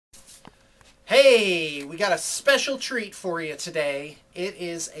Hey, we got a special treat for you today. It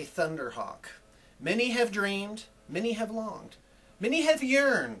is a Thunderhawk. Many have dreamed, many have longed, many have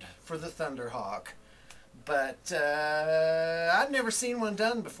yearned for the Thunderhawk, but I've never seen one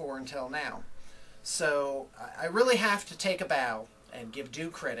done before until now. So I really have to take a bow and give due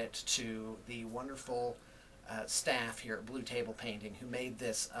credit to the wonderful staff here at Blue Table Painting who made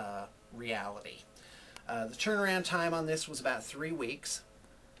this reality. The turnaround time on this was about 3 weeks.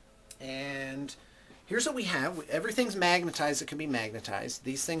 And here's what we have. Everything's magnetized. It can be magnetized.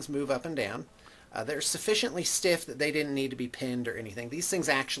 These things move up and down. They're sufficiently stiff that they didn't need to be pinned or anything. These things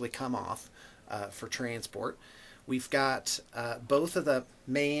actually come off for transport. We've got both of the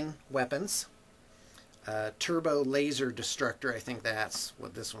main weapons. Turbo Laser Destructor, I think that's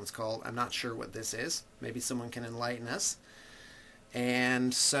what this one's called. I'm not sure what this is. Maybe someone can enlighten us.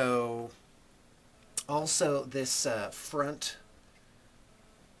 And so also this front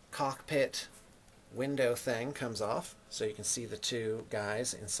cockpit window thing comes off, so you can see the two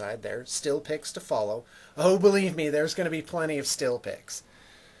guys inside there. Still pics to follow. Oh, believe me, there's going to be plenty of still pics.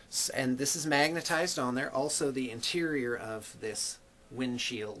 And this is magnetized on there. Also, the interior of this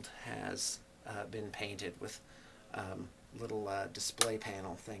windshield has been painted with little display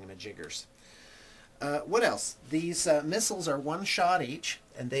panel thingamajiggers. What else? These missiles are one shot each,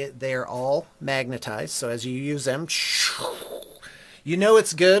 and they are all magnetized, so as you use them, you know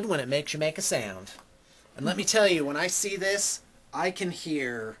it's good when it makes you make a sound. And let me tell you, when I see this, I can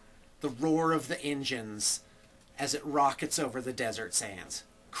hear the roar of the engines as it rockets over the desert sands.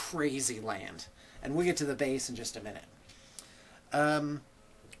 Crazy land. And we'll get to the base in just a minute.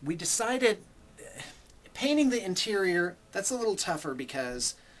 We decided painting the interior, that's a little tougher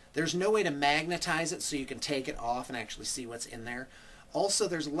because there's no way to magnetize it so you can take it off and actually see what's in there. Also,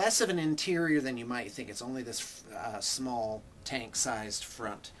 there's less of an interior than you might think. It's only this small tank-sized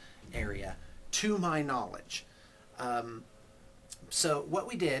front area, to my knowledge. So what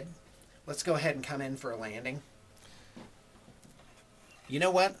we did, let's go ahead and come in for a landing. You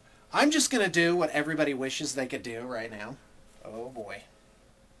know what? I'm just going to do what everybody wishes they could do right now. Oh, boy.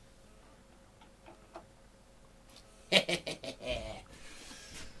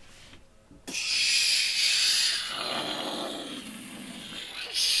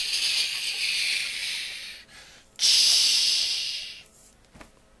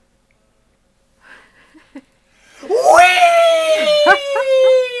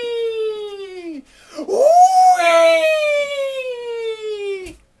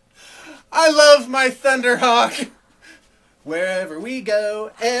 I love my Thunderhawk. Wherever we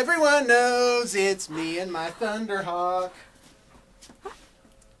go, everyone knows it's me and my Thunderhawk.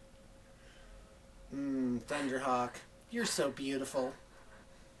 Thunderhawk, you're so beautiful.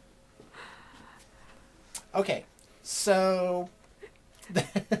 Okay, so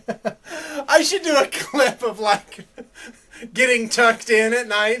I should do a clip of like getting tucked in at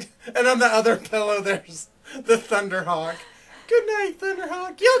night, and on the other pillow there's the Thunderhawk. Good night,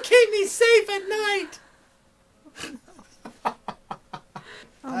 Thunderhawk. You'll keep me safe at night.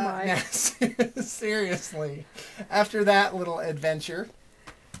 Oh my. Seriously, after that little adventure.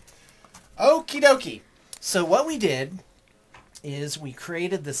 Okie dokie. So what we did is we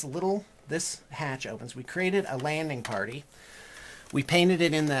created this hatch opens. We created a landing party. We painted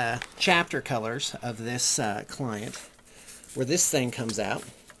it in the chapter colors of this client, where this thing comes out.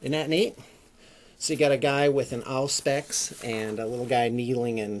 Isn't that neat? So you got a guy with an auspex and a little guy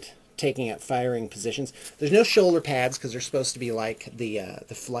kneeling and taking up firing positions. There's no shoulder pads because they're supposed to be like the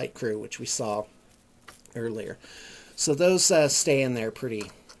flight crew, which we saw earlier. So those stay in there pretty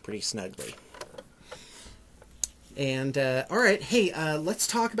snugly. And all right, hey, let's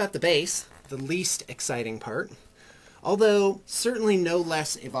talk about the base, the least exciting part, although certainly no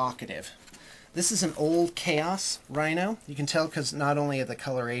less evocative. This is an old Chaos Rhino. You can tell because not only of the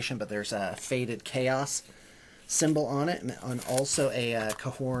coloration, but there's a faded Chaos symbol on it, and also a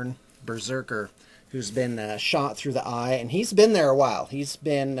Cahorn Berserker who's been shot through the eye, and he's been there a while. He's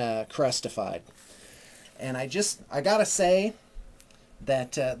been crustified. And I gotta say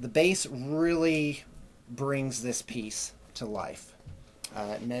that the base really brings this piece to life.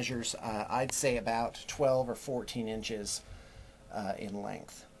 It measures, I'd say, about 12 or 14 inches in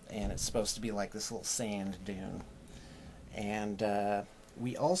length. And it's supposed to be like this little sand dune. And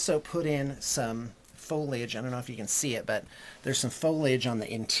we also put in some foliage. I don't know if you can see it, but there's some foliage on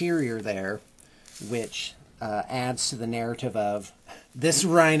the interior there, which adds to the narrative of this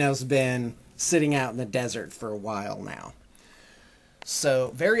rhino's been sitting out in the desert for a while now.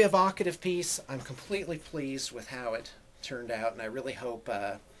 So, very evocative piece. I'm completely pleased with how it turned out, and I really hope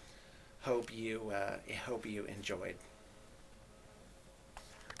you enjoyed.